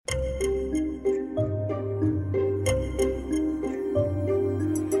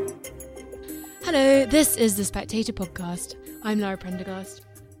This is the Spectator podcast. I'm Lara Prendergast.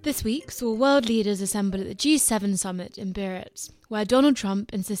 This week saw world leaders assemble at the G7 summit in Biarritz, where Donald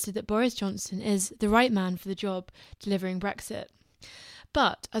Trump insisted that Boris Johnson is the right man for the job delivering Brexit.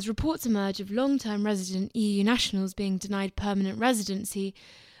 But as reports emerge of long-term resident EU nationals being denied permanent residency,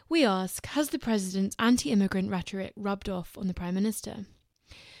 we ask, has the president's anti-immigrant rhetoric rubbed off on the Prime Minister?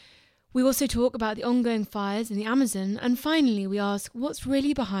 We also talk about the ongoing fires in the Amazon, and finally we ask what's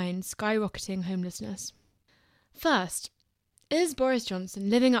really behind skyrocketing homelessness. First, is Boris Johnson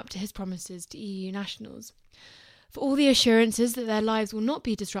living up to his promises to EU nationals? For all the assurances that their lives will not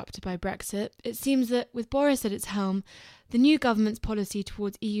be disrupted by Brexit, it seems that with Boris at its helm, the new government's policy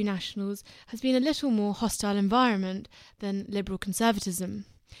towards EU nationals has been a little more hostile environment than liberal conservatism.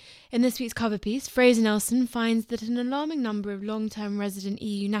 In this week's cover piece, Fraser Nelson finds that an alarming number of long-term resident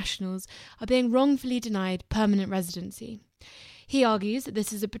EU nationals are being wrongfully denied permanent residency. He argues that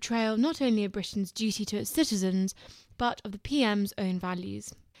this is a betrayal not only of Britain's duty to its citizens, but of the PM's own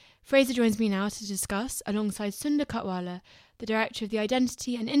values. Fraser joins me now to discuss, alongside Sundar Katwala, the director of the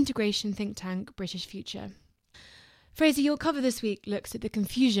identity and integration think tank British Future. Fraser, your cover this week looks at the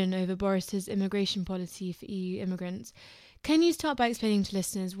confusion over Boris's immigration policy for EU immigrants. Can you start by explaining to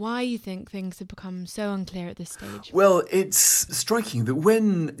listeners why you think things have become so unclear at this stage? Well, it's striking that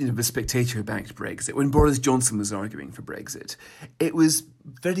when the Spectator backed Brexit, when Boris Johnson was arguing for Brexit, it was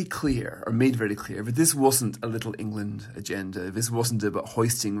very clear, or made very clear, that this wasn't a Little England agenda. This wasn't about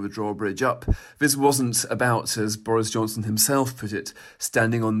hoisting the drawbridge up. This wasn't about, as Boris Johnson himself put it,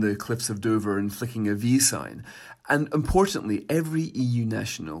 standing on the cliffs of Dover and flicking a V sign. And importantly, every EU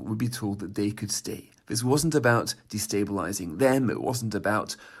national would be told that they could stay. This wasn't about destabilising them. It wasn't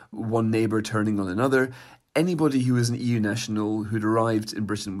about one neighbour turning on another. Anybody who was an EU national who'd arrived in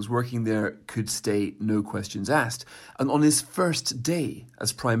Britain, was working there, could stay, no questions asked. And on his first day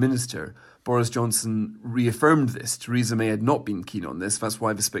as Prime Minister, Boris Johnson reaffirmed this. Theresa May had not been keen on this. That's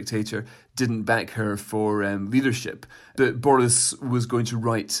why the Spectator didn't back her for leadership. But Boris was going to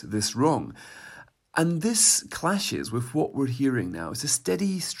right this wrong. And this clashes with what we're hearing now. It's a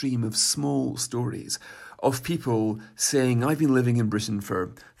steady stream of small stories of people saying, I've been living in Britain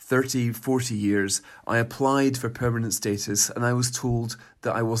for 30, 40 years. I applied for permanent status and I was told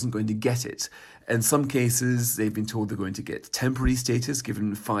that I wasn't going to get it. In some cases, they've been told they're going to get temporary status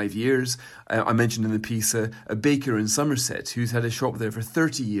given 5 years. I mentioned in the piece a baker in Somerset who's had a shop there for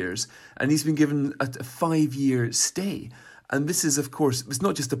 30 years and he's been given a 5-year stay. And this is, of course, it's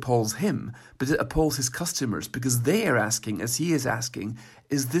not just appalls him, but it appalls his customers because they are asking, as he is asking,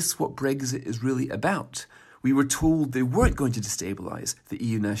 is this what Brexit is really about? We were told they weren't going to destabilise the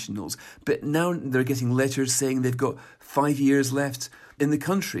EU nationals, but now they're getting letters saying they've got 5 years left in the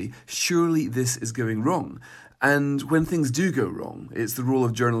country. Surely this is going wrong. And when things do go wrong, it's the role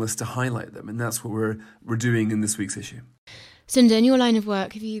of journalists to highlight them, and that's what we're doing in this week's issue. Sundar, in your line of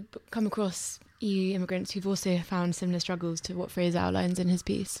work, have you come across EU immigrants who've also found similar struggles to what Fraser outlines in his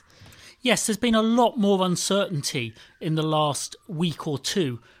piece? Yes, there's been a lot more uncertainty in the last week or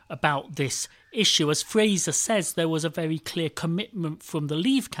two about this issue. As Fraser says, there was a very clear commitment from the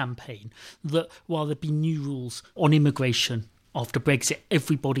Leave campaign that while there be new rules on immigration after Brexit,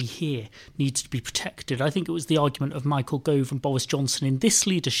 everybody here needs to be protected. I think it was the argument of Michael Gove and Boris Johnson in this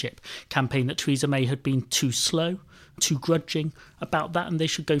leadership campaign that Theresa May had been too slow, too grudging about that, and they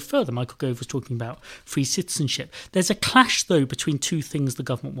should go further. Michael Gove was talking about free citizenship. There's a clash, though, between two things the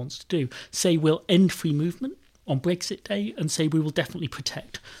government wants to do. Say we'll end free movement on Brexit Day and say we will definitely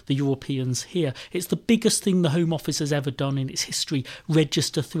protect the Europeans here. It's the biggest thing the Home Office has ever done in its history,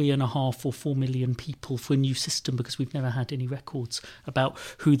 register 3.5 or 4 million people for a new system because we've never had any records about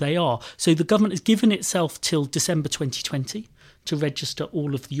who they are. So the government has given itself till December 2020 to register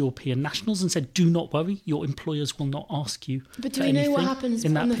all of the European nationals and said, do not worry, your employers will not ask you But do we know what happens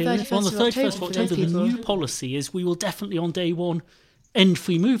in that on the period. 31st On the 31st of of October, the new policy is we will definitely on day one end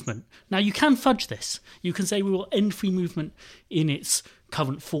free movement. Now, you can fudge this. You can say we will end free movement in its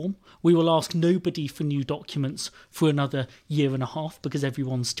current form. We will ask nobody for new documents for another year and a half because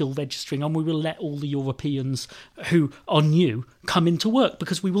everyone's still registering, and we will let all the Europeans who are new come into work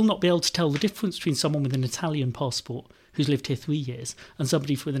because we will not be able to tell the difference between someone with an Italian passport who's lived here 3 years and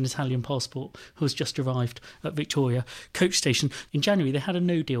somebody with an Italian passport who has just arrived at Victoria Coach Station. In January, they had a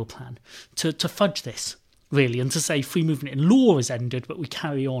no-deal plan to fudge this, really, and to say free movement in law is ended, but we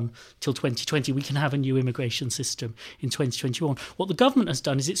carry on till 2020. We can have a new immigration system in 2021. What the government has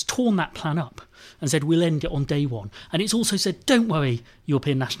done is it's torn that plan up and said we'll end it on day one. And it's also said, don't worry,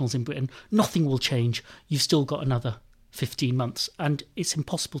 European nationals in Britain, nothing will change. You've still got another 15 months. And it's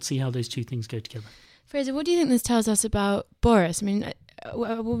impossible to see how those two things go together. Fraser, what do you think this tells us about Boris? I mean,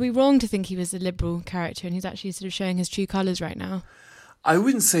 were we wrong to think he was a liberal character and he's actually sort of showing his true colours right now? I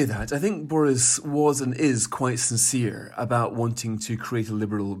wouldn't say that. I think Boris was and is quite sincere about wanting to create a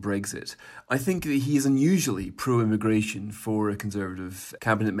liberal Brexit. I think that he is unusually pro-immigration for a Conservative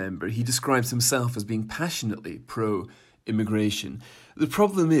cabinet member. He describes himself as being passionately pro-immigration. The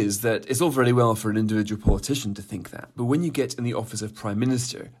problem is that it's all very well for an individual politician to think that, but when you get in the office of Prime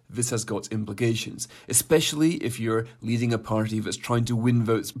Minister, this has got implications, especially if you're leading a party that's trying to win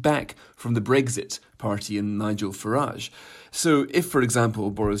votes back from the Brexit party and Nigel Farage. So if, for example,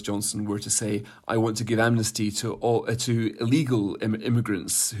 Boris Johnson were to say, I want to give amnesty to illegal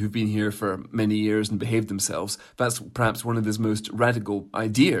immigrants who've been here for many years and behaved themselves, that's perhaps one of his most radical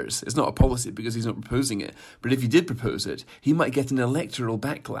ideas. It's not a policy because he's not proposing it. But if he did propose it, he might get an electoral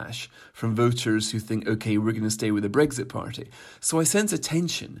backlash from voters who think, OK, we're going to stay with the Brexit party. So I sense a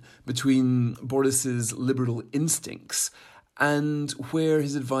tension between Boris's liberal instincts and where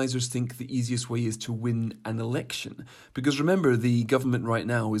his advisors think the easiest way is to win an election. Because remember, the government right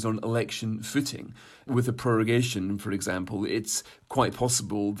now is on election footing. With a prorogation, for example, it's quite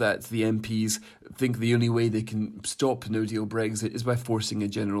possible that the MPs think the only way they can stop no-deal Brexit is by forcing a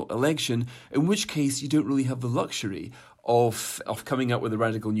general election, in which case you don't really have the luxury of coming up with a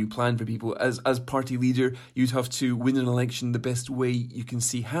radical new plan for people. As party leader, you'd have to win an election the best way you can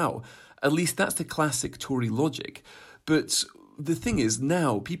see how. At least that's the classic Tory logic. But the thing is,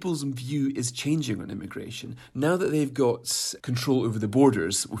 now people's view is changing on immigration. Now that they've got control over the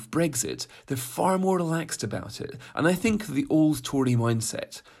borders with Brexit, they're far more relaxed about it. And I think the old Tory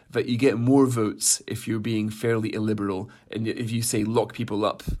mindset that you get more votes if you're being fairly illiberal, and if you say lock people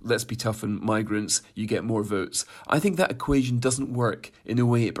up, let's be tough on migrants, you get more votes. I think that equation doesn't work in a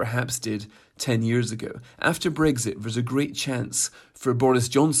way it perhaps did 10 years ago. After Brexit, there's a great chance for Boris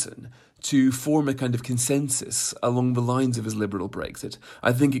Johnson to form a kind of consensus along the lines of his liberal Brexit.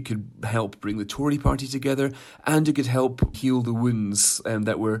 I think it could help bring the Tory party together, and it could help heal the wounds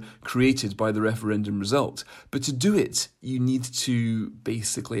that were created by the referendum result. But to do it, you need to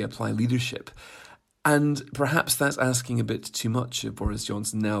basically apply leadership. And perhaps that's asking a bit too much of Boris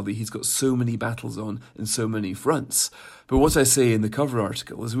Johnson now that he's got so many battles on in so many fronts. But what I say in the cover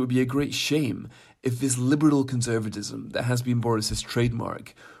article is it would be a great shame if this liberal conservatism that has been Boris's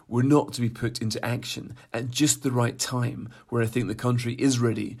trademark were not to be put into action at just the right time, where I think the country is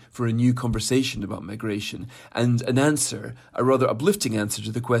ready for a new conversation about migration and an answer, a rather uplifting answer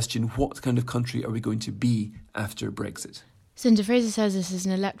to the question, what kind of country are we going to be after Brexit? Senator Fraser says this is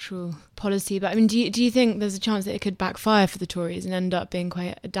an electoral policy, but I mean, do you think there's a chance that it could backfire for the Tories and end up being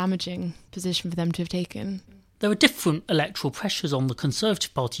quite a damaging position for them to have taken? There are different electoral pressures on the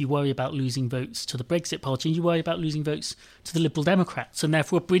Conservative Party. You worry about losing votes to the Brexit Party, and you worry about losing votes to the Liberal Democrats, and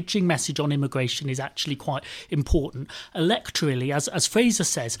therefore a bridging message on immigration is actually quite important. Electorally, as Fraser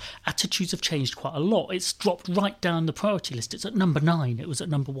says, attitudes have changed quite a lot. It's dropped right down the priority list. It's at number 9. It was at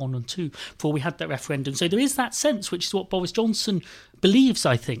number 1 and 2 before we had that referendum. So there is that sense, which is what Boris Johnson believes,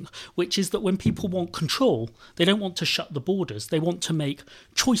 I think, which is that when people want control, they don't want to shut the borders. They want to make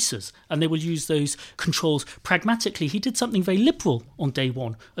choices, and they will use those controls pragmatically. He did something very liberal on day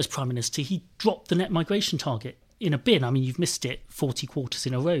one as Prime Minister. He dropped the net migration target in a bin. I mean, you've missed it 40 quarters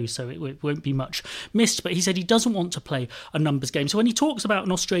in a row, so it won't be much missed. But he said he doesn't want to play a numbers game. So when he talks about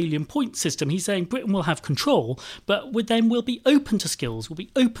an Australian point system, he's saying Britain will have control, but then we'll be open to skills, we'll be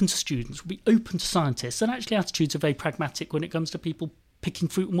open to students, we'll be open to scientists. And actually attitudes are very pragmatic when it comes to people picking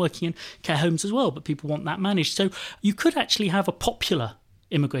fruit and working in care homes as well, but people want that managed. So you could actually have a popular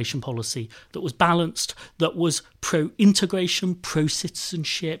immigration policy that was balanced, that was pro-integration,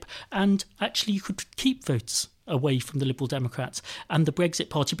 pro-citizenship, and actually you could keep votes away from the Liberal Democrats and the Brexit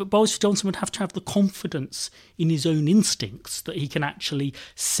Party. But Boris Johnson would have to have the confidence in his own instincts that he can actually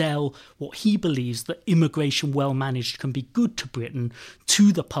sell what he believes that immigration well managed can be good to Britain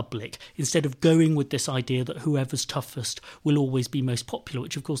to the public, instead of going with this idea that whoever's toughest will always be most popular,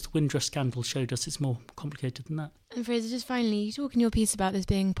 which of course the Windrush scandal showed us is more complicated than that. And Fraser, just finally, you talk in your piece about this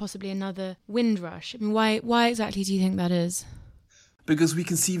being possibly another Windrush. I mean, why exactly do you think that is? Because we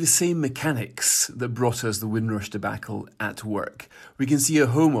can see the same mechanics that brought us the Windrush debacle at work. We can see a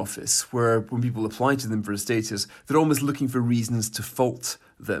Home Office where when people apply to them for a status, they're almost looking for reasons to fault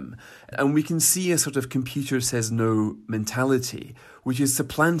them. And we can see a sort of computer says no mentality, which is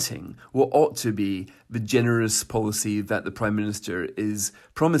supplanting what ought to be the generous policy that the Prime Minister is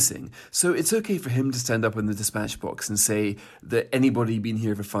promising. So it's okay for him to stand up in the dispatch box and say that anybody been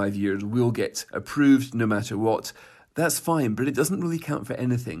here for 5 years will get approved no matter what. That's fine, but it doesn't really count for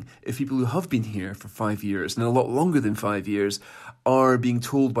anything if people who have been here for 5 years and a lot longer than 5 years are being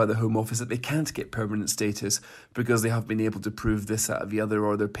told by the Home Office that they can't get permanent status because they have been able to prove this, that, or the other,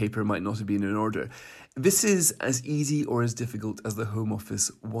 or their paper might not have been in order. This is as easy or as difficult as the Home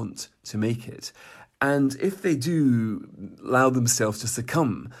Office want to make it. And if they do allow themselves to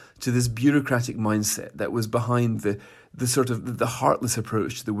succumb to this bureaucratic mindset that was behind the sort of the heartless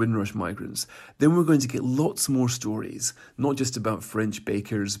approach to the Windrush migrants, then we're going to get lots more stories, not just about French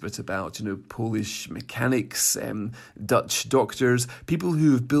bakers, but about, Polish mechanics, Dutch doctors, people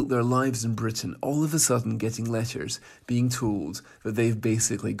who have built their lives in Britain, all of a sudden getting letters being told that they've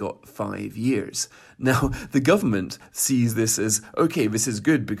basically got 5 years. Now, the government sees this as, okay, this is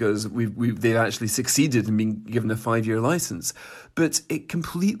good because they've actually succeeded in being given a 5-year licence. But it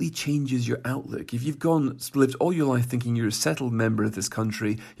completely changes your outlook. If you've lived all your life thinking you're a settled member of this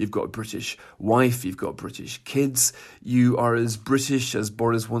country, you've got a British wife, you've got British kids, you are as British, as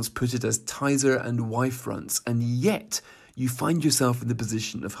Boris once put it, as Tizer and wife fronts, and yet you find yourself in the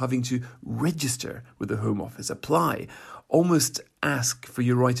position of having to register with the Home Office, apply, almost ask for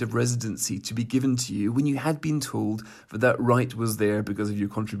your right of residency to be given to you when you had been told that right was there because of your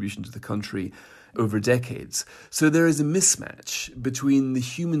contribution to the country over decades. So there is a mismatch between the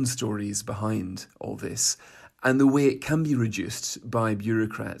human stories behind all this and the way it can be reduced by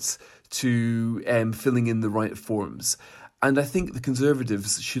bureaucrats to filling in the right forms. And I think the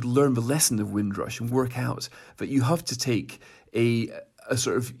Conservatives should learn the lesson of Windrush and work out that you have to take a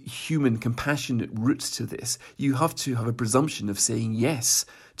sort of human, compassionate route to this. You have to have a presumption of saying yes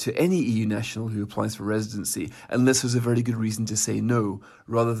to any EU national who applies for residency, unless there's a very good reason to say no,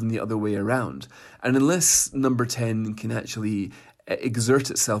 rather than the other way around. And unless Number 10 can actually exert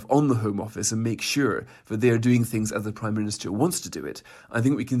itself on the Home Office and make sure that they are doing things as the Prime Minister wants to do it, I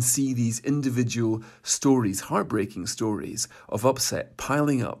think we can see these individual stories, heartbreaking stories of upset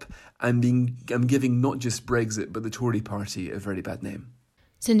piling up and giving not just Brexit but the Tory party a very bad name.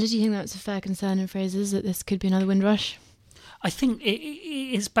 Cinder, do you think that's a fair concern in Fraser's, that this could be another Windrush? I think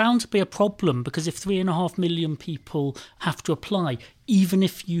it's bound to be a problem because if 3.5 million people have to apply, even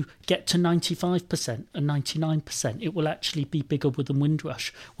if you get to 95% and 99%, it will actually be bigger than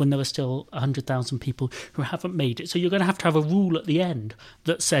Windrush when there are still 100,000 people who haven't made it. So you're going to have a rule at the end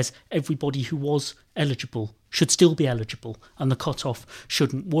that says everybody who was eligible should still be eligible and the cut-off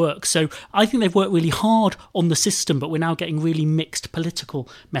shouldn't work. So I think they've worked really hard on the system, but we're now getting really mixed political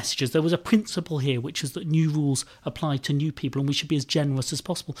messages. There was a principle here, which is that new rules apply to new people and we should be as generous as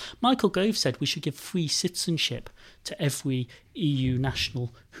possible. Michael Gove said we should give free citizenship to every EU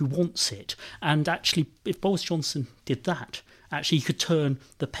national who wants it. And actually, if Boris Johnson did that, actually he could turn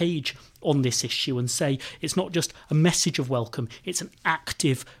the page on this issue and say it's not just a message of welcome, it's an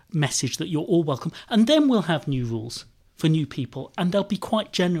active message that you're all welcome. And then we'll have new rules for new people, and they'll be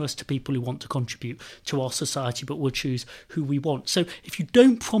quite generous to people who want to contribute to our society, but we'll choose who we want. So if you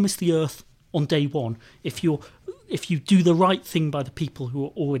don't promise the earth on day one, if you do the right thing by the people who are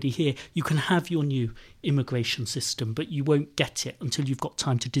already here, you can have your new immigration system, but you won't get it until you've got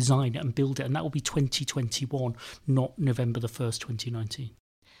time to design it and build it, and that will be 2021, not November the 1st, 2019.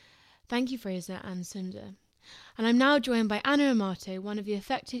 Thank you, Fraser and Sunda. And I'm now joined by Anna Amato, one of the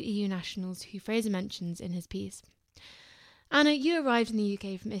affected EU nationals who Fraser mentions in his piece. Anna, you arrived in the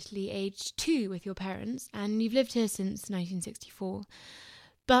UK from Italy aged 2 with your parents, and you've lived here since 1964.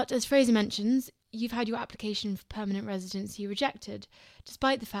 But as Fraser mentions, you've had your application for permanent residency rejected,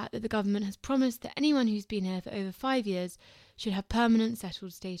 despite the fact that the government has promised that anyone who's been here for over 5 years should have permanent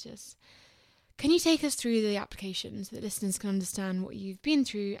settled status. Can you take us through the application so that listeners can understand what you've been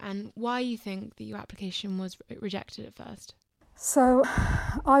through and why you think that your application was rejected at first? So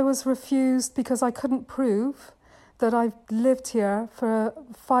I was refused because I couldn't prove that I've lived here for a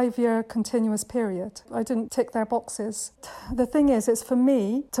 5-year continuous period. I didn't tick their boxes. The thing is, it's for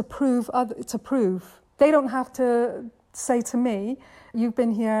me to prove. They don't have to say to me, you've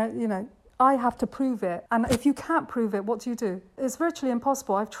been here, I have to prove it. And if you can't prove it, what do you do? It's virtually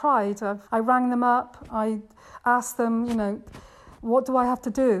impossible. I've tried. I rang them up. I asked them, what do I have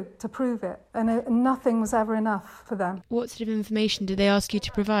to do to prove it? And nothing was ever enough for them. What sort of information did they ask you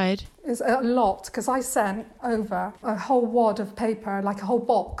to provide? It's a lot, because I sent over a whole wad of paper, like a whole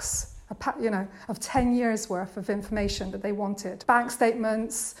box, of 10 years worth of information that they wanted. Bank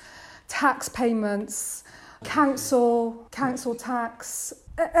statements, tax payments, council tax,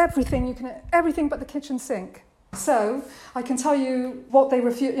 everything but the kitchen sink. So I can tell you what they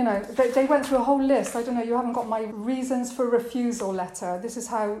refused. They went through a whole list. I don't know, you haven't got my reasons for refusal letter. This is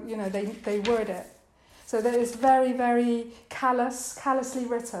how they word it. So that is very, very callously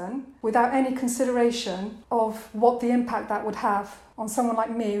written, without any consideration of what the impact that would have on someone like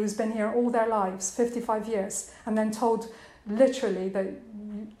me who's been here all their lives, 55 years, and then told literally that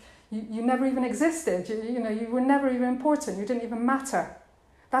you never even existed. You were never even important. You didn't even matter.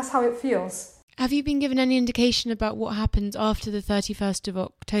 That's how it feels. Have you been given any indication about what happens after the 31st of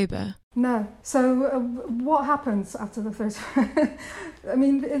October? No. So what happens after the 31st? I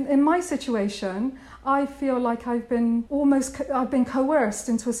mean, in my situation, I feel like I've been coerced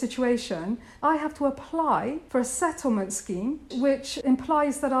into a situation. I have to apply for a settlement scheme, which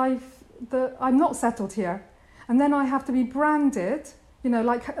implies that I'm not settled here. And then I have to be branded,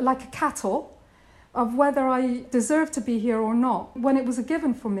 like a cattle, of whether I deserve to be here or not, when it was a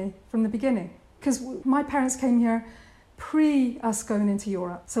given for me from the beginning. Because my parents came here pre us going into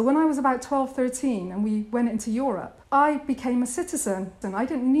Europe. So when I was about 12, 13 and we went into Europe, I became a citizen and I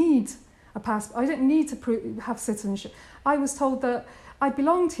didn't need a passport. I didn't need to have citizenship. I was told that I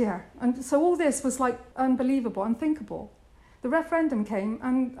belonged here. And so all this was like unbelievable, unthinkable. The referendum came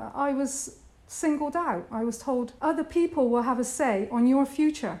and I was singled out. I was told other people will have a say on your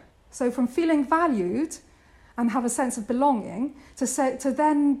future. So from feeling valued and have a sense of belonging to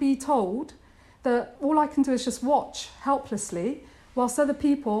then be told that all I can do is just watch helplessly whilst other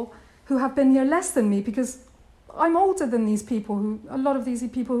people who have been here less than me, because I'm older than a lot of these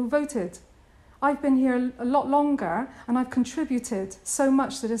people who voted. I've been here a lot longer and I've contributed so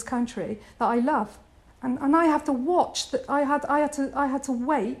much to this country that I love. And I have to watch that. I had to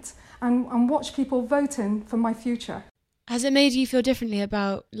wait and watch people voting for my future. Has it made you feel differently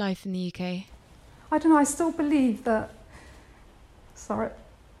about life in the UK? I don't know, I still believe that...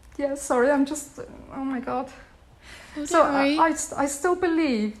 I'm just... Oh my God. Well, so don't worry. I still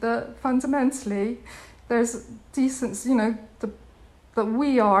believe that fundamentally there's decency, that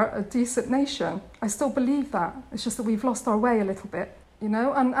we are a decent nation. I still believe that. It's just that we've lost our way a little bit. And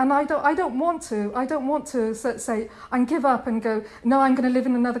I don't want to say and give up and go, no, I'm going to live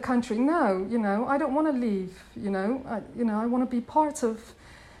in another country. No, I don't want to leave. I want to be part of,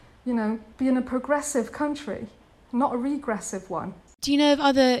 being a progressive country, not a regressive one. Do you know of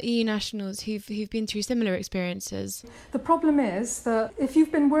other EU nationals who've been through similar experiences? The problem is that if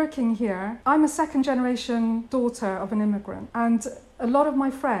you've been working here, I'm a second generation daughter of an immigrant, and a lot of my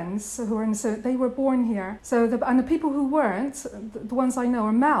friends who are they were born here. And the people who weren't, the ones I know,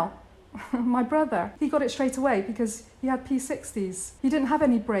 are Mel, my brother. He got it straight away because he had P60s. He didn't have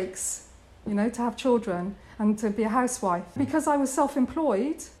any breaks, to have children and to be a housewife. Because I was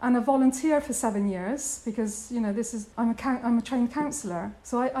self-employed and a volunteer for 7 years, because, I'm a trained counsellor,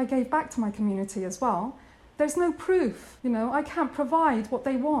 so I gave back to my community as well. There's no proof, I can't provide what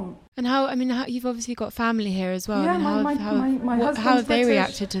they want. And how you've obviously got family here as well. Yeah, my husband's how have they British,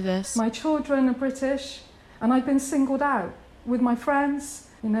 reacted to this? My children are British, and I've been singled out with my friends.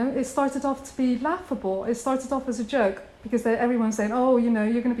 It started off to be laughable. It started off as a joke because everyone's saying, oh, you're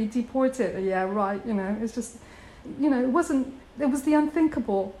going to be deported. Yeah, right. It's just, it was the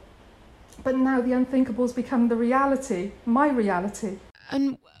unthinkable. But now the unthinkable's become the reality, my reality.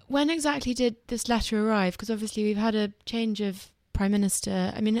 And when exactly did this letter arrive? Because obviously we've had a change of Prime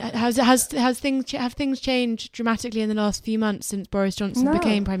Minister. I mean, have things changed dramatically in the last few months since Boris Johnson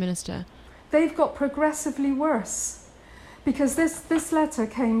became Prime Minister? They've got progressively worse. Because this letter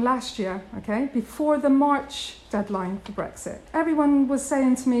came last year, before the March deadline for Brexit. Everyone was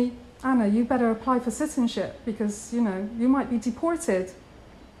saying to me, Anna, you better apply for citizenship because, you might be deported.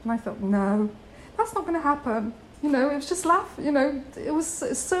 And I thought, no, that's not going to happen. It was just it was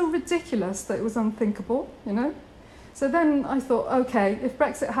so ridiculous that it was unthinkable, So then I thought, okay, if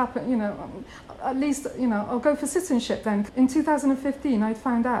Brexit happened, at least, I'll go for citizenship then. In 2015, I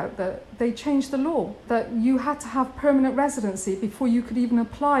found out that they changed the law, that you had to have permanent residency before you could even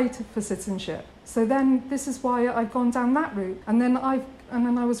apply for citizenship. So then this is why I've gone down that route. And then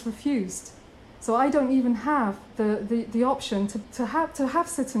I was refused. So I don't even have the option to have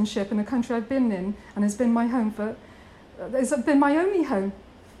citizenship in a country I've been in and it's been my home it's been my only home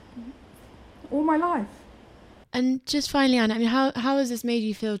all my life. And just finally, Anna, how has this made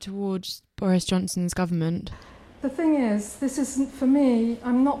you feel towards Boris Johnson's government? The thing is, this isn't for me.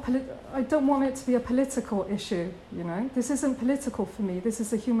 I don't want it to be a political issue. This isn't political for me. This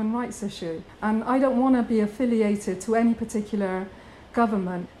is a human rights issue, and I don't want to be affiliated to any particular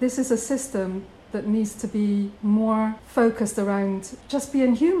government. This is a system that needs to be more focused around just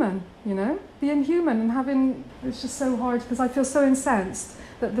being human. Being human and having. It's just so hard because I feel so incensed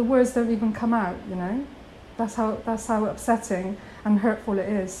that the words don't even come out. That's how upsetting and hurtful it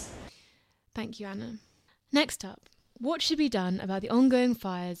is. Thank you, Anna. Next up, what should be done about the ongoing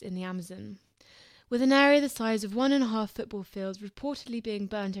fires in the Amazon? With an area the size of 1.5 football fields reportedly being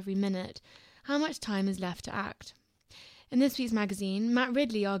burnt every minute, how much time is left to act? In this week's magazine, Matt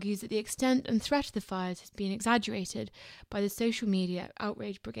Ridley argues that the extent and threat of the fires has been exaggerated by the social media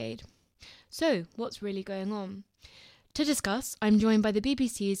outrage brigade. So, what's really going on? To discuss, I'm joined by the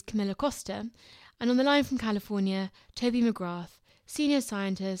BBC's Camilla Costa, and on the line from California, Toby McGrath, Senior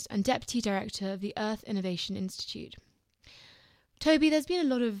Scientist and Deputy Director of the Earth Innovation Institute. Toby, there's been a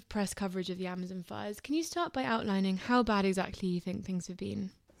lot of press coverage of the Amazon fires. Can you start by outlining how bad exactly you think things have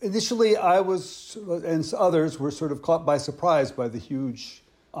been? Initially, I was, and others were sort of caught by surprise by the huge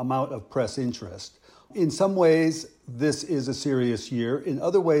amount of press interest. In some ways, this is a serious year. In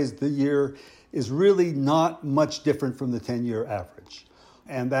other ways, the year is really not much different from the 10-year average.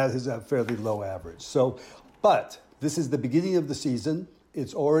 And that is a fairly low average. But this is the beginning of the season.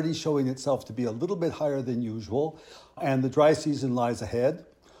 It's already showing itself to be a little bit higher than usual. And the dry season lies ahead.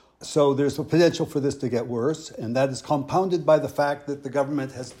 So there's a potential for this to get worse, and that is compounded by the fact that the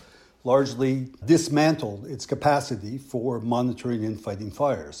government has largely dismantled its capacity for monitoring and fighting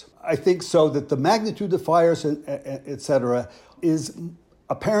fires. I think so that the magnitude of fires, et cetera, is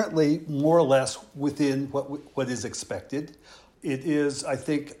apparently more or less within what is expected. It is, I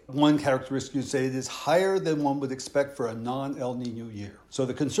think, one characteristic you'd say it is higher than one would expect for a non-El Niño year. So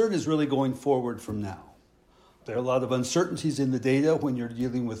the concern is really going forward from now. There are a lot of uncertainties in the data when you're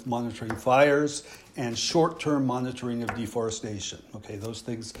dealing with monitoring fires and short-term monitoring of deforestation. Okay, those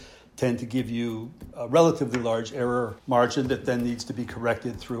things tend to give you a relatively large error margin that then needs to be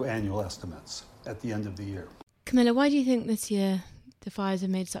corrected through annual estimates at the end of the year. Camilla, why do you think this year the fires have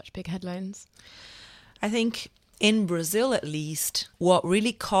made such big headlines? I think in Brazil, at least, what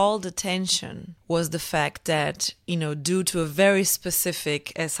really called attention was the fact that, due to a very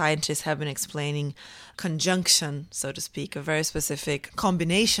specific, as scientists have been explaining, conjunction, so to speak, a very specific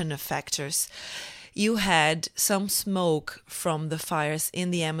combination of factors, you had some smoke from the fires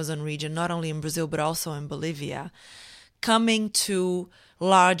in the Amazon region, not only in Brazil, but also in Bolivia, coming to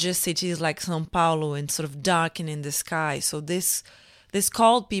larger cities like São Paulo and sort of darkening the sky. So this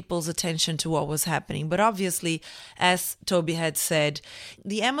called people's attention to what was happening. But obviously, as Toby had said,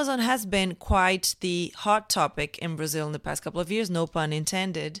 the Amazon has been quite the hot topic in Brazil in the past couple of years, no pun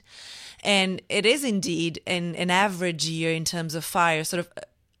intended. And it is indeed an average year in terms of fire, sort of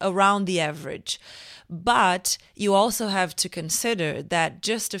around the average. But you also have to consider that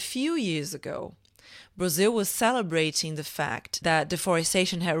just a few years ago, Brazil was celebrating the fact that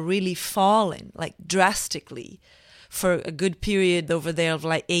deforestation had really fallen, like drastically, for a good period over there of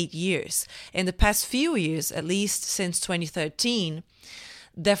like 8 years. In the past few years, at least since 2013,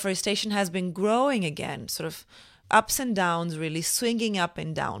 deforestation has been growing again, sort of ups and downs, really swinging up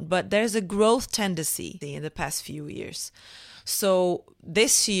and down. But there's a growth tendency in the past few years. So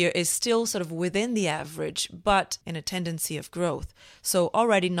this year is still sort of within the average, but in a tendency of growth. So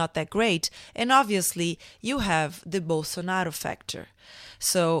already not that great. And obviously you have the Bolsonaro factor.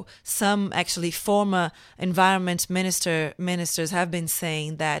 So some actually former environment ministers have been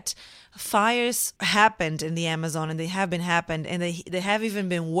saying that fires happened in the Amazon, and they have happened, and they have even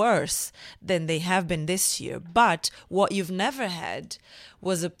been worse than they have been this year. But what you've never had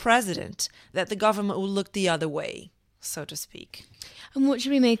was a president that the government will look the other way, so to speak. And what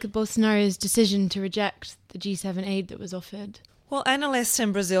should we make of Bolsonaro's decision to reject the G7 aid that was offered? Well, analysts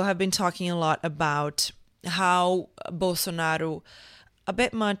in Brazil have been talking a lot about how Bolsonaro, a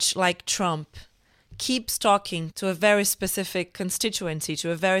bit much like Trump, keeps talking to a very specific constituency,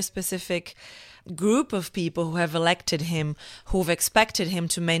 to a very specific group of people who have elected him, who've expected him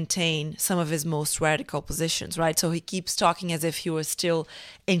to maintain some of his most radical positions, right? So he keeps talking as if he was still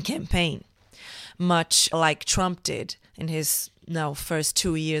in campaign, much like Trump did in his first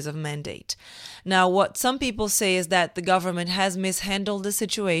 2 years of mandate. Now, what some people say is that the government has mishandled the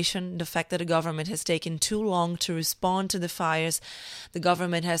situation, the fact that the government has taken too long to respond to the fires. The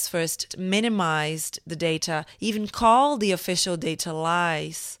government has first minimized the data, even called the official data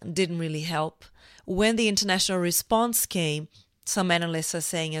lies, didn't really help. When the international response came, some analysts are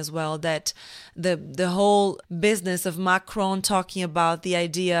saying as well that the whole business of Macron talking about the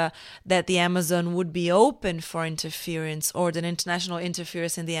idea that the Amazon would be open for interference, or that international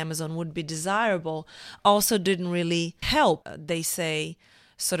interference in the Amazon would be desirable, also didn't really help, they say,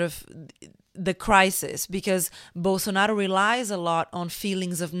 sort of the crisis, because Bolsonaro relies a lot on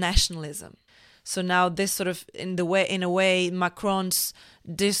feelings of nationalism. So now this sort of, in a way, Macron's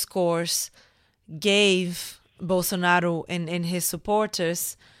discourse gave Bolsonaro and his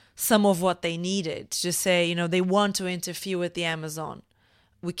supporters some of what they needed to say, they want to interfere with the Amazon.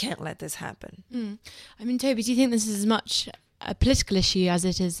 We can't let this happen. I mean, Toby, do you think this is as much a political issue as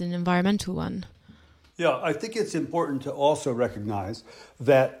it is an environmental one? Yeah, I think it's important to also recognize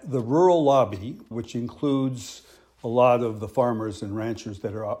that the rural lobby, which includes a lot of the farmers and ranchers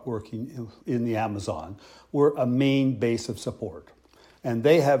that are working in the Amazon were a main base of support. And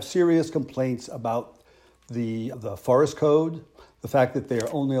they have serious complaints about the forest code, the fact that they are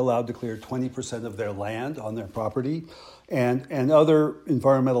only allowed to clear 20% of their land on their property, and other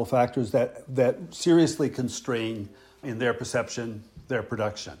environmental factors that seriously constrain, in their perception, their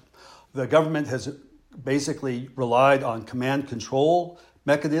production. The government has basically relied on command control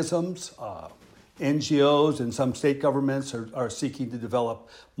mechanisms. NGOs and some state governments are seeking to develop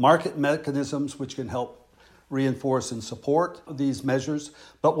market mechanisms which can help reinforce and support these measures.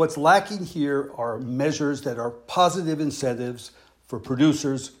 But what's lacking here are measures that are positive incentives for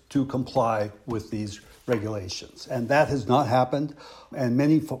producers to comply with these regulations. And that has not happened, and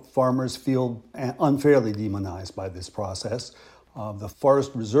many farmers feel unfairly demonized by this process. The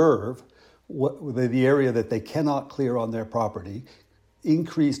forest reserve, the area that they cannot clear on their property,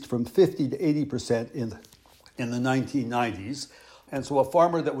 increased from 50 to 80% in the 1990s. And so a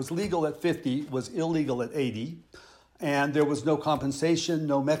farmer that was legal at 50 was illegal at 80, and there was no compensation,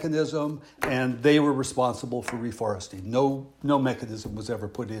 no mechanism, and they were responsible for reforesting. No mechanism was ever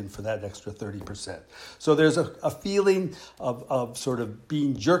put in for that extra 30%. So there's a feeling of sort of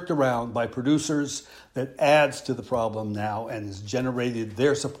being jerked around by producers that adds to the problem now and has generated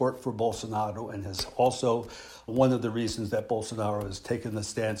their support for Bolsonaro, and has also one of the reasons that Bolsonaro has taken the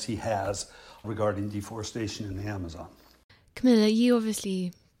stance he has regarding deforestation in the Amazon. Camilla, you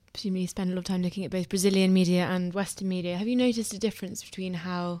obviously presumably spend a lot of time looking at both Brazilian media and Western media. Have you noticed a difference between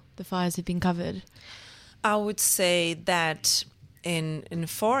how the fires have been covered? I would say that in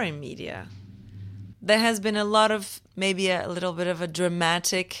foreign media, there has been a lot of, maybe a little bit of a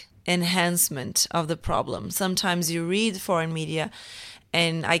dramatic enhancement of the problem. Sometimes you read foreign media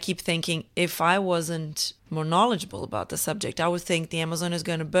and I keep thinking, if I wasn't more knowledgeable about the subject, I would think the Amazon is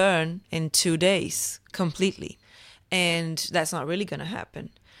going to burn in 2 days completely. And that's not really going to happen.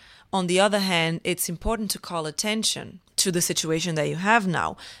 On the other hand, it's important to call attention to the situation that you have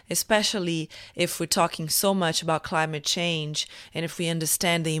now, especially if we're talking so much about climate change and if we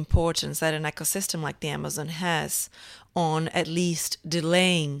understand the importance that an ecosystem like the Amazon has on at least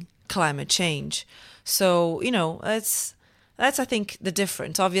delaying climate change. So, that's I think the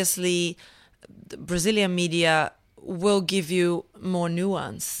difference. Obviously, the Brazilian media will give you more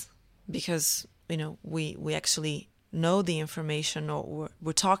nuance because, we actually know the information, or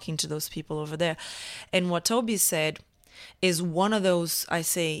we're talking to those people over there. And what Toby said is one of those, I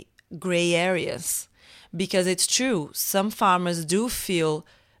say, gray areas, because it's true. Some farmers do feel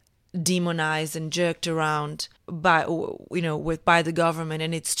demonized and jerked around by the government,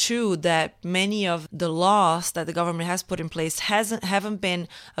 and it's true that many of the laws that the government has put in place haven't been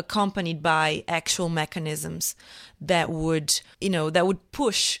accompanied by actual mechanisms that would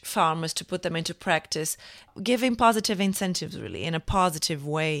push farmers to put them into practice, giving positive incentives really in a positive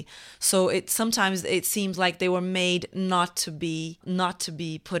way. So sometimes it seems like they were made not to be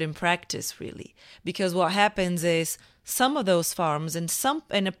put in practice really, because what happens is some of those farms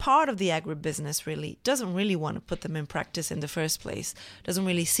and a part of the agribusiness really doesn't really want to put them in practice in the first place, doesn't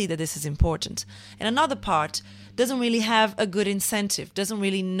really see that this is important. And another part doesn't really have a good incentive, doesn't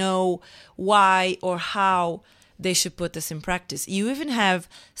really know why or how they should put this in practice. You even have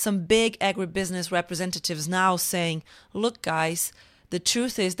some big agribusiness representatives now saying, look guys, the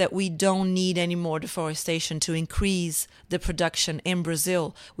truth is that we don't need any more deforestation to increase the production in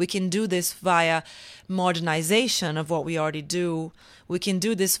Brazil. We can do this via modernization of what we already do. We can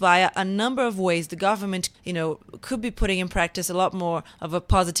do this via a number of ways. The government, could be putting in practice a lot more of a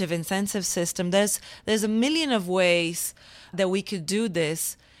positive incentive system. There's a million of ways that we could do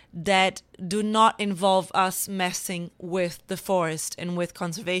this that do not involve us messing with the forest and with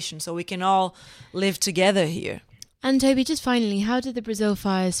conservation, so we can all live together here. And Toby, just finally, how did the Brazil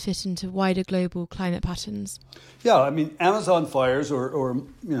fires fit into wider global climate patterns? Yeah, Amazon fires, or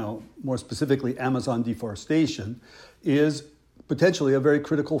more specifically Amazon deforestation, is potentially a very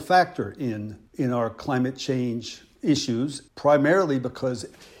critical factor in our climate change issues, primarily because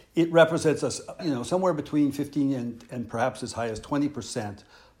it represents us, somewhere between 15 and perhaps as high as 20%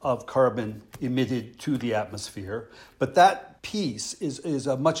 of carbon emitted to the atmosphere. But that piece is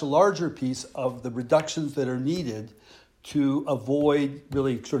a much larger piece of the reductions that are needed to avoid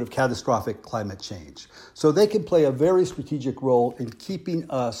really sort of catastrophic climate change. So they can play a very strategic role in keeping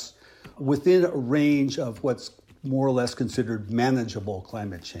us within a range of what's more or less considered manageable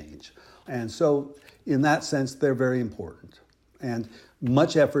climate change. And so in that sense, they're very important. And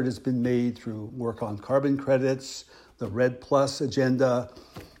much effort has been made through work on carbon credits, the RED Plus agenda,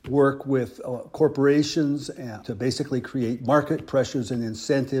 work with corporations and to basically create market pressures and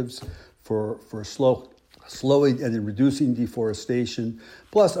incentives for slowing and reducing deforestation,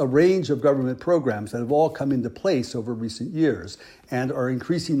 plus a range of government programs that have all come into place over recent years and are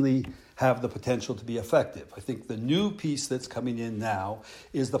increasingly have the potential to be effective. I think the new piece that's coming in now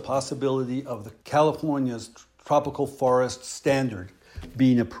is the possibility of the California's tropical forest standard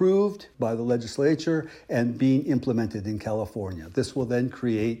being approved by the legislature and being implemented in California. This will then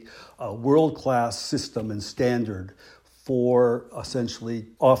create a world-class system and standard for essentially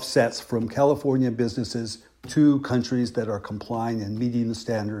offsets from California businesses to countries that are complying and meeting the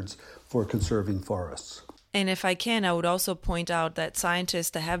standards for conserving forests. And if I can, I would also point out that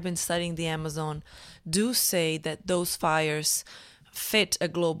scientists that have been studying the Amazon do say that those fires fit a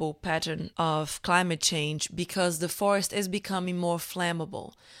global pattern of climate change because the forest is becoming more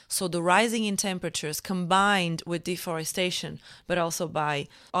flammable. So the rising in temperatures combined with deforestation, but also by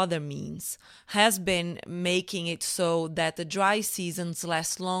other means, has been making it so that the dry seasons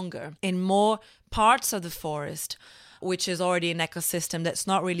last longer in more parts of the forest, which is already an ecosystem that's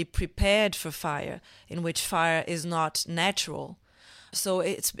not really prepared for fire, in which fire is not natural. So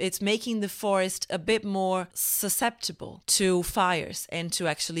it's making the forest a bit more susceptible to fires and to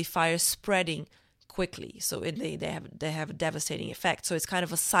actually fires spreading quickly. So they have a devastating effect. So it's kind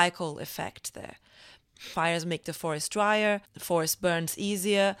of a cycle effect there. Fires make the forest drier, the forest burns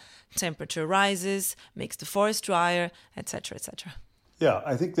easier, temperature rises, makes the forest drier, etc., etc. Yeah,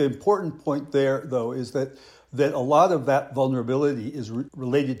 I think the important point there, though, is that a lot of that vulnerability is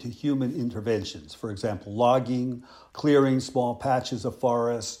related to human interventions. For example, logging, clearing small patches of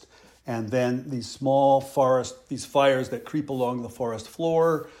forest, and then these fires that creep along the forest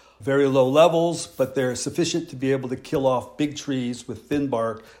floor, very low levels, but they're sufficient to be able to kill off big trees with thin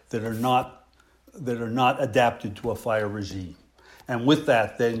bark that are not adapted to a fire regime. And with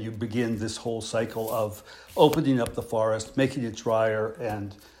that, then you begin this whole cycle of opening up the forest, making it drier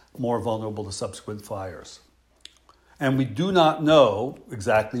and more vulnerable to subsequent fires. And we do not know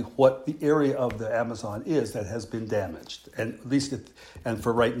exactly what the area of the Amazon is that has been damaged. And at least,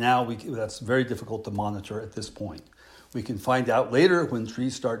 for right now, that's very difficult to monitor at this point. We can find out later when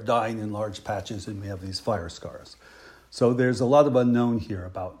trees start dying in large patches and we have these fire scars. So there's a lot of unknown here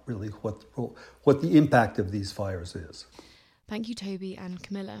about really what the impact of these fires is. Thank you, Toby and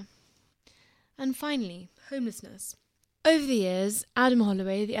Camilla. And finally, homelessness. Over the years, Adam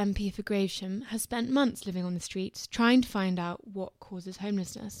Holloway, the MP for Gravesham, has spent months living on the streets trying to find out what causes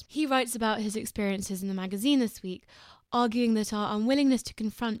homelessness. He writes about his experiences in the magazine this week, arguing that our unwillingness to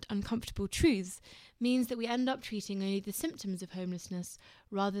confront uncomfortable truths means that we end up treating only the symptoms of homelessness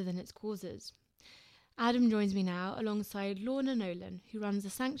rather than its causes. Adam joins me now alongside Lorna Nolan, who runs a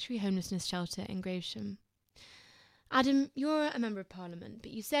sanctuary homelessness shelter in Gravesham. Adam, you're a Member of Parliament,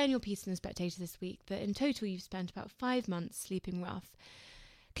 but you say in your piece in The Spectator this week that in total you've spent about 5 months sleeping rough.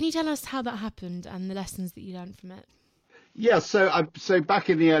 Can you tell us how that happened and the lessons that you learned from it? Yeah, so back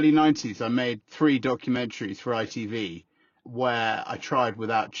in the early 90s, I made 3 documentaries for ITV where I tried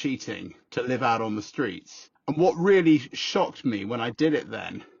without cheating to live out on the streets. And what really shocked me when I did it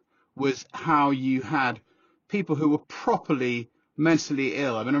then was how you had people who were properly mentally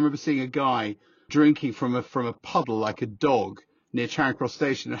ill. I mean, I remember seeing a guy drinking from a puddle like a dog near Charing Cross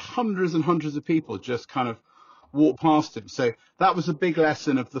Station, and hundreds of people just kind of walked past him. So that was a big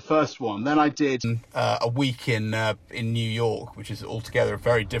lesson of the first one. Then I did a week in New York, which is altogether a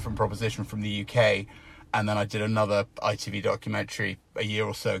very different proposition from the UK. And then I did another ITV documentary a year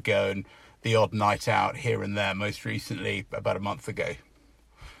or so ago, and the odd night out here and there, most recently about a month ago.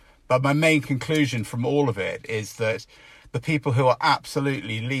 But my main conclusion from all of it is that the people who are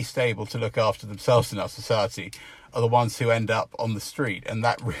absolutely least able to look after themselves in our society are the ones who end up on the street. And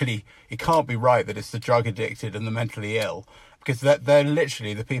that really, it can't be right that it's the drug addicted and the mentally ill, because they're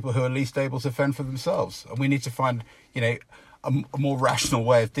literally the people who are least able to fend for themselves. And we need to find, a more rational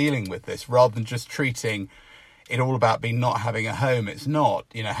way of dealing with this rather than just treating it all about being not having a home. It's not.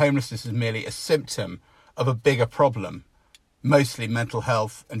 Homelessness is merely a symptom of a bigger problem, mostly mental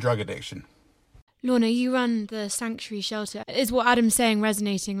health and drug addiction. Lorna, you run the sanctuary shelter. Is what Adam's saying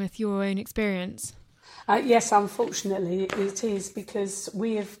resonating with your own experience? Yes, unfortunately it is, because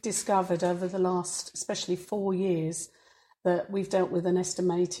we have discovered over the last, especially 4 years, that we've dealt with an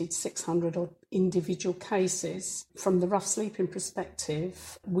estimated 600 odd individual cases. From the rough sleeping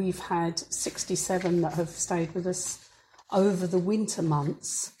perspective, we've had 67 that have stayed with us over the winter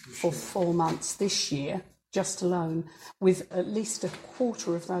months for 4 months this year, just alone, with at least a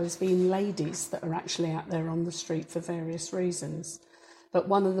quarter of those being ladies that are actually out there on the street for various reasons. But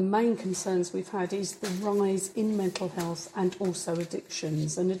one of the main concerns we've had is the rise in mental health and also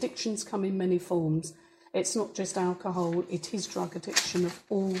addictions. And addictions come in many forms. It's not just alcohol, it is drug addiction of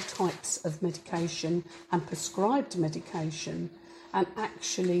all types of medication and prescribed medication. And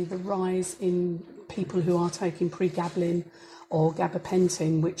actually the rise in people who are taking pregabalin or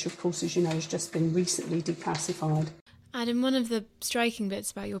gabapentin, which of course, as you know, has just been recently declassified. Adam, one of the striking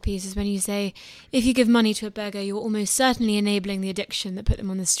bits about your piece is when you say, if you give money to a beggar, you're almost certainly enabling the addiction that put them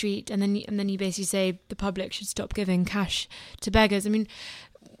on the street. And then you basically say the public should stop giving cash to beggars. I mean,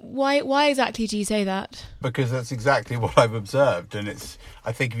 why exactly do you say that? Because that's exactly what I've observed. And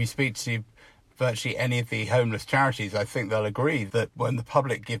I think if you speak to virtually any of the homeless charities, I think they'll agree that when the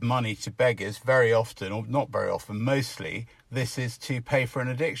public give money to beggars, very often, or not very often, mostly, this is to pay for an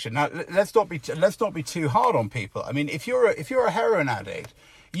addiction. Now, let's not be too hard on people. I mean, if you're a heroin addict,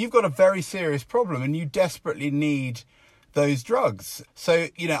 you've got a very serious problem, and you desperately need those drugs. So,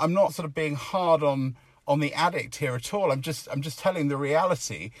 I'm not sort of being hard on the addict here at all. I'm just telling the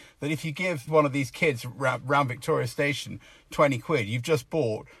reality that if you give one of these kids round Victoria Station 20 quid, you've just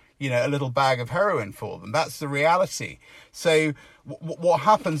bought a little bag of heroin for them. That's the reality. So what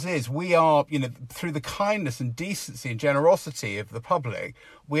happens is we are, through the kindness and decency and generosity of the public,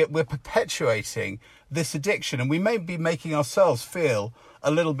 we're perpetuating this addiction, and we may be making ourselves feel a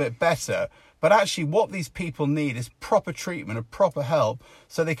little bit better. But actually what these people need is proper treatment and proper help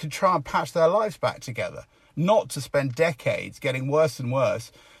so they can try and patch their lives back together, not to spend decades getting worse and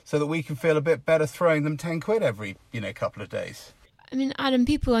worse so that we can feel a bit better throwing them 10 quid every, couple of days. I mean, Adam,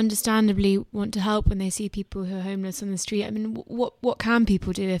 people understandably want to help when they see people who are homeless on the street. I mean, what can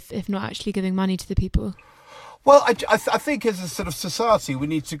people do if not actually giving money to the people? Well, I think as a sort of society, we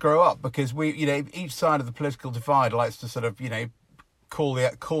need to grow up, because we, each side of the political divide likes to sort of, call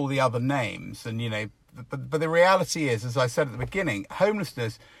the other names. And, but the reality is, as I said at the beginning,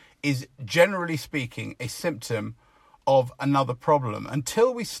 homelessness is generally speaking a symptom of another problem.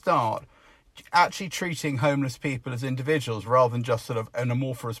 Until we start actually treating homeless people as individuals rather than just sort of an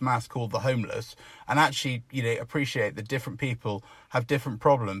amorphous mass called the homeless, and actually, appreciate that different people have different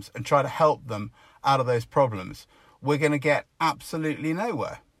problems and try to help them out of those problems, we're going to get absolutely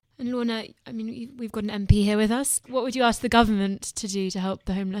nowhere. And Lorna, I mean, we've got an MP here with us. What would you ask the government to do to help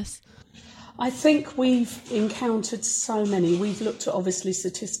the homeless? I think we've encountered so many. We've looked at obviously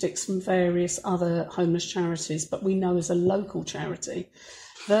statistics from various other homeless charities, but we know as a local charity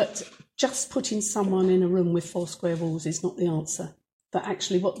that just putting someone in a room with 4 square walls is not the answer. That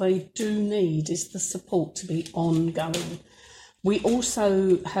actually what they do need is the support to be ongoing. We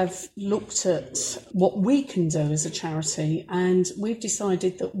also have looked at what we can do as a charity, and we've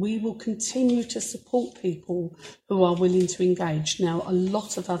decided that we will continue to support people who are willing to engage. Now, a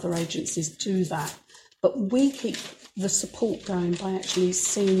lot of other agencies do that, but we keep the support going by actually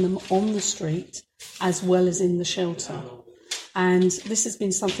seeing them on the street as well as in the shelter. And this has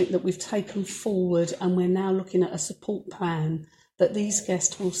been something that we've taken forward, and we're now looking at a support plan that these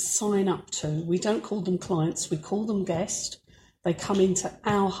guests will sign up to. We don't call them clients, we call them guests. They come into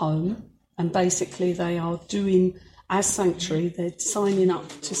our home, and basically they are doing, as sanctuary, they're signing up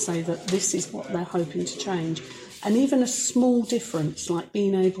to say that this is what they're hoping to change. And even a small difference, like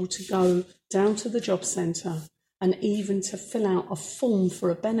being able to go down to the job centre and even to fill out a form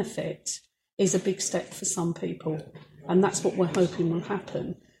for a benefit, is a big step for some people. And that's what we're hoping will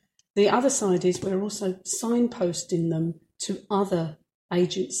happen. The other side is we're also signposting them to other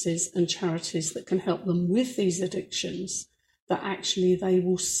agencies and charities that can help them with these addictions, that actually they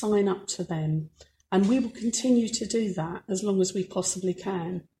will sign up to them. And we will continue to do that as long as we possibly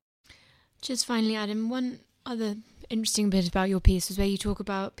can. Just finally, Adam, one other interesting bit about your piece was where you talk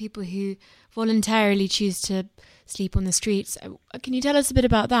about people who voluntarily choose to sleep on the streets. Can you tell us a bit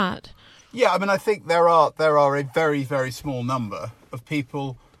about that? Yeah, I mean, I think there are a very, very small number of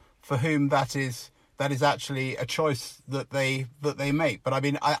people for whom that is actually a choice that they make. But I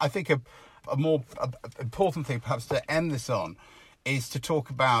mean, I think a more important thing perhaps to end this on is to talk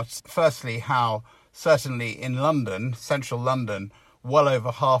about, firstly, how certainly in London, central London, well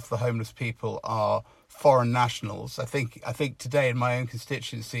over half the homeless people are foreign nationals. I think today in my own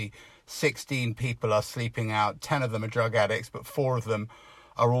constituency, 16 people are sleeping out. 10 of them are drug addicts, but 4 of them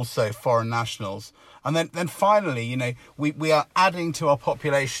are also foreign nationals. And then finally, we are adding to our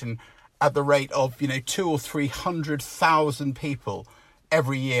population at the rate of, 200,000 or 300,000 people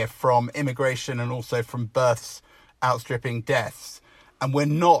every year from immigration and also from births outstripping deaths. And we're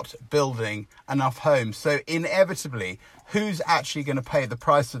not building enough homes. So inevitably, who's actually going to pay the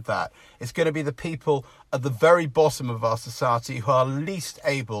price of that? It's going to be the people at the very bottom of our society who are least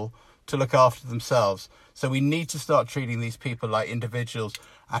able to look after themselves. So we need to start treating these people like individuals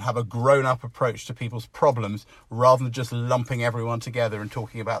and have a grown-up approach to people's problems rather than just lumping everyone together and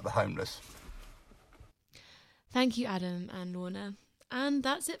talking about the homeless. Thank you, Adam and Lorna. And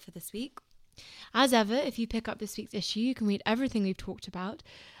that's it for this week. As ever, if you pick up this week's issue, you can read everything we've talked about,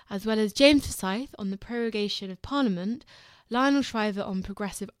 as well as James Forsyth on the prorogation of Parliament, Lionel Shriver on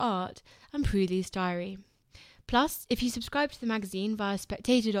progressive art, and Prudy's diary. Plus, if you subscribe to the magazine via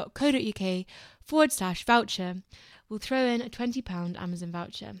spectator.co.uk/voucher, we'll throw in a £20 Amazon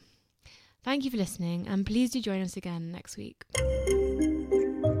voucher. Thank you for listening, and please do join us again next week.